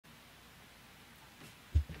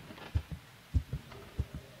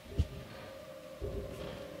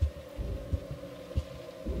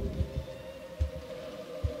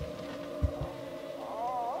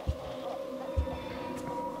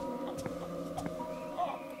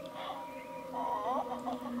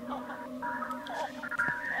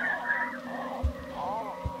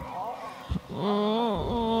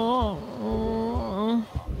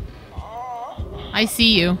I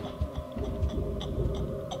see you.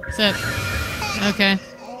 Sit. Okay.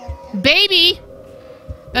 Baby!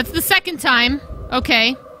 That's the second time.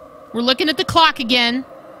 Okay. We're looking at the clock again.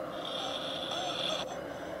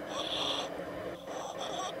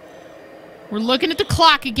 We're looking at the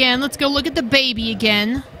clock again. Let's go look at the baby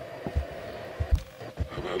again.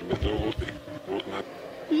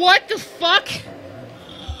 What the fuck?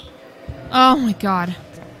 Oh my god.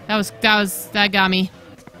 That got me.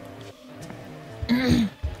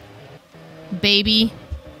 Baby.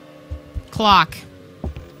 Clock.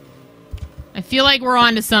 I feel like we're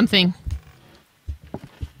on to something.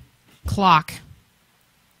 Clock.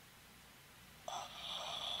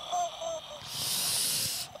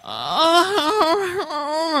 I'm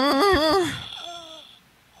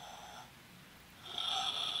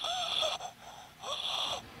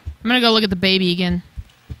gonna go look at the baby again.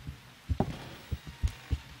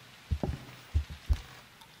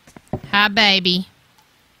 Hi, baby.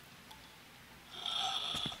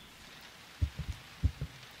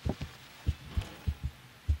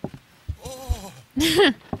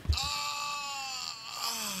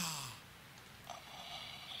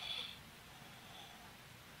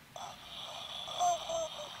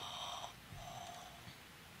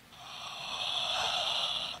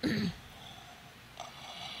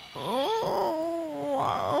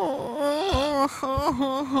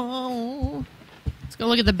 Let's go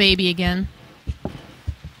look at the baby again.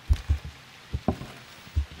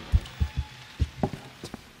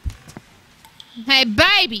 Hey,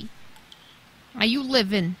 baby! Are you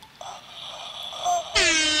living?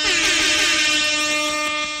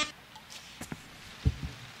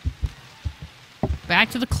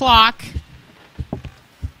 Back to the clock.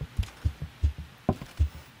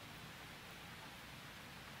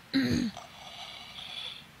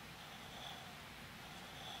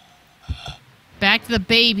 Back to the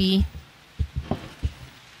baby.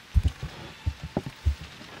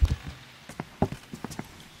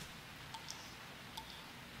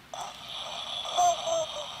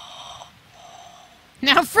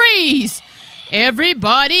 Now freeze!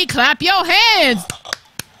 Everybody clap your hands!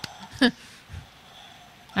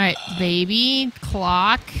 Alright, baby,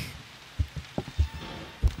 clock.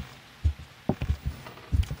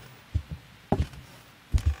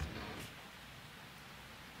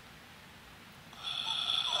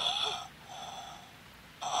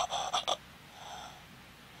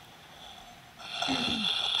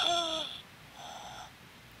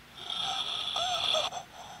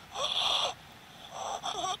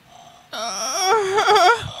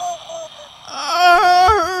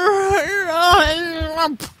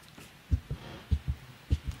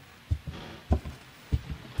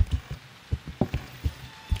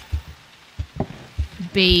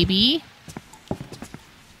 Baby.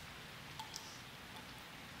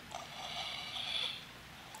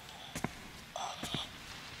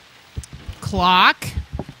 Clock.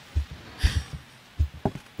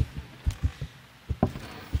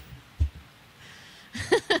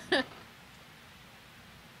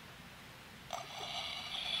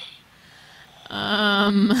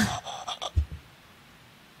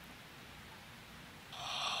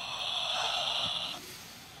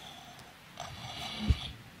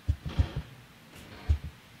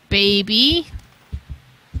 Baby.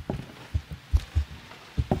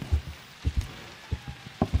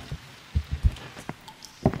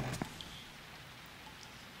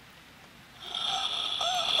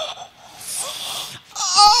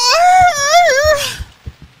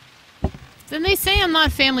 Then they say I'm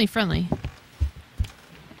not family friendly.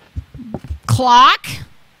 Clock.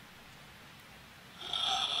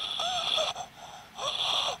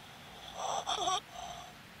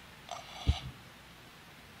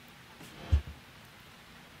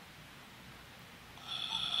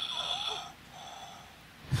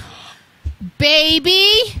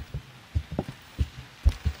 Baby.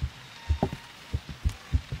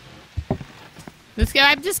 This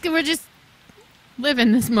guy, we're just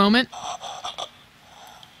living this moment.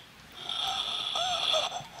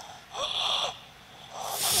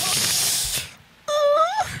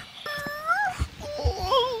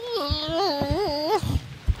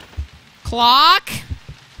 Clock.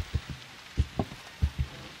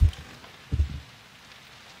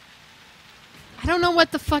 I don't know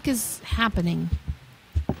what the fuck is happening.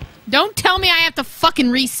 Don't tell me I have to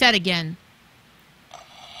fucking reset again.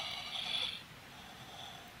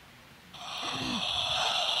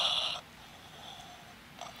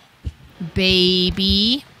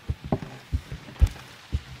 Baby.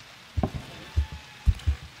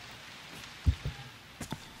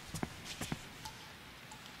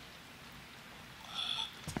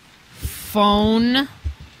 Phone.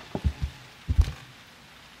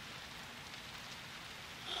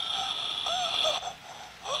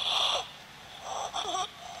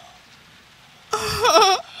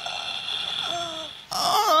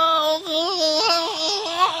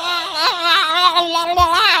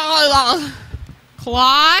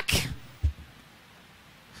 Clock.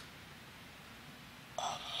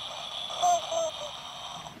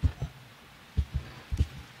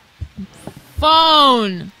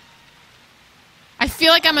 Phone. I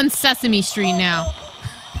feel like I'm on Sesame Street now.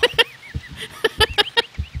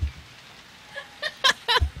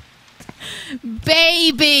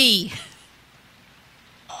 Baby.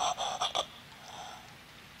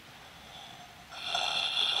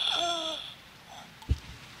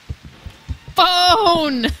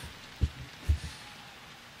 Phone.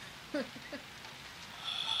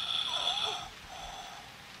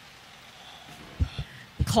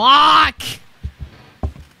 Clock.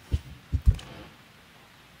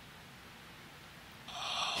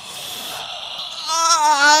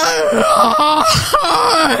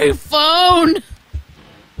 Phone.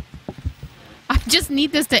 I just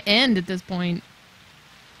need this to end at this point.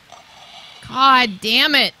 God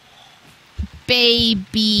damn it.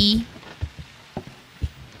 Baby.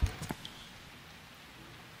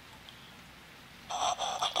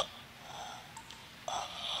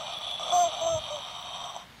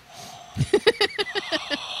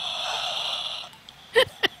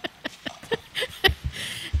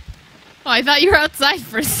 Oh, I thought you were outside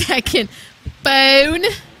for a second. Phone.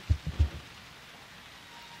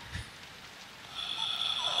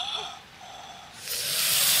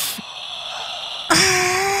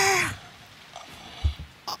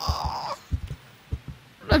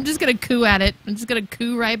 I'm just gonna coo at it. I'm just gonna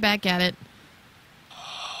coo right back at it.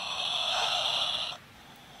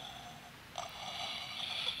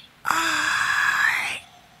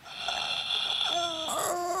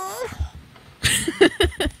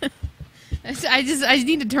 I just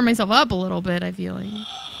need to turn myself up a little bit, I feel like.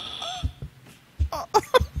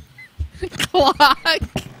 Clock.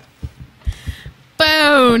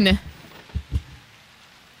 Phone.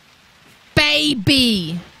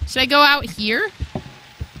 Baby. Should I go out here?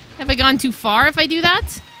 Have I gone too far if I do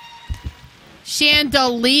that?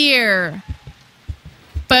 Chandelier.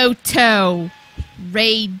 Photo.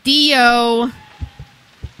 Radio.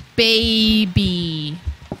 Baby.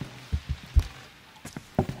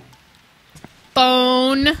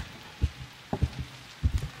 Phone.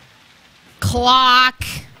 Clock.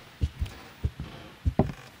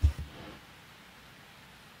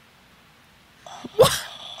 What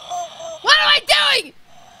am I doing?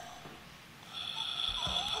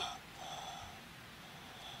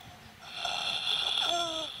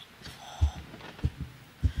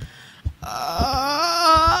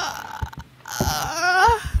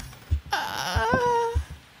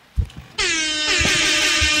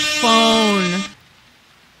 Phone.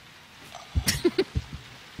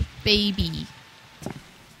 Baby.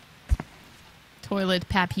 Toilet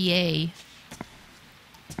papier.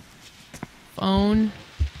 Phone.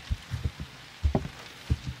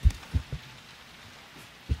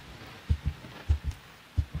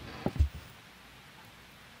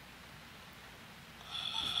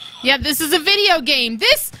 Yeah, this is a video game.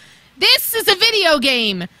 This is a video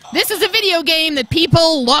game. This is a video game that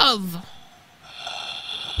people love.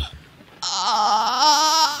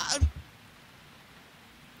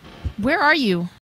 Where are you?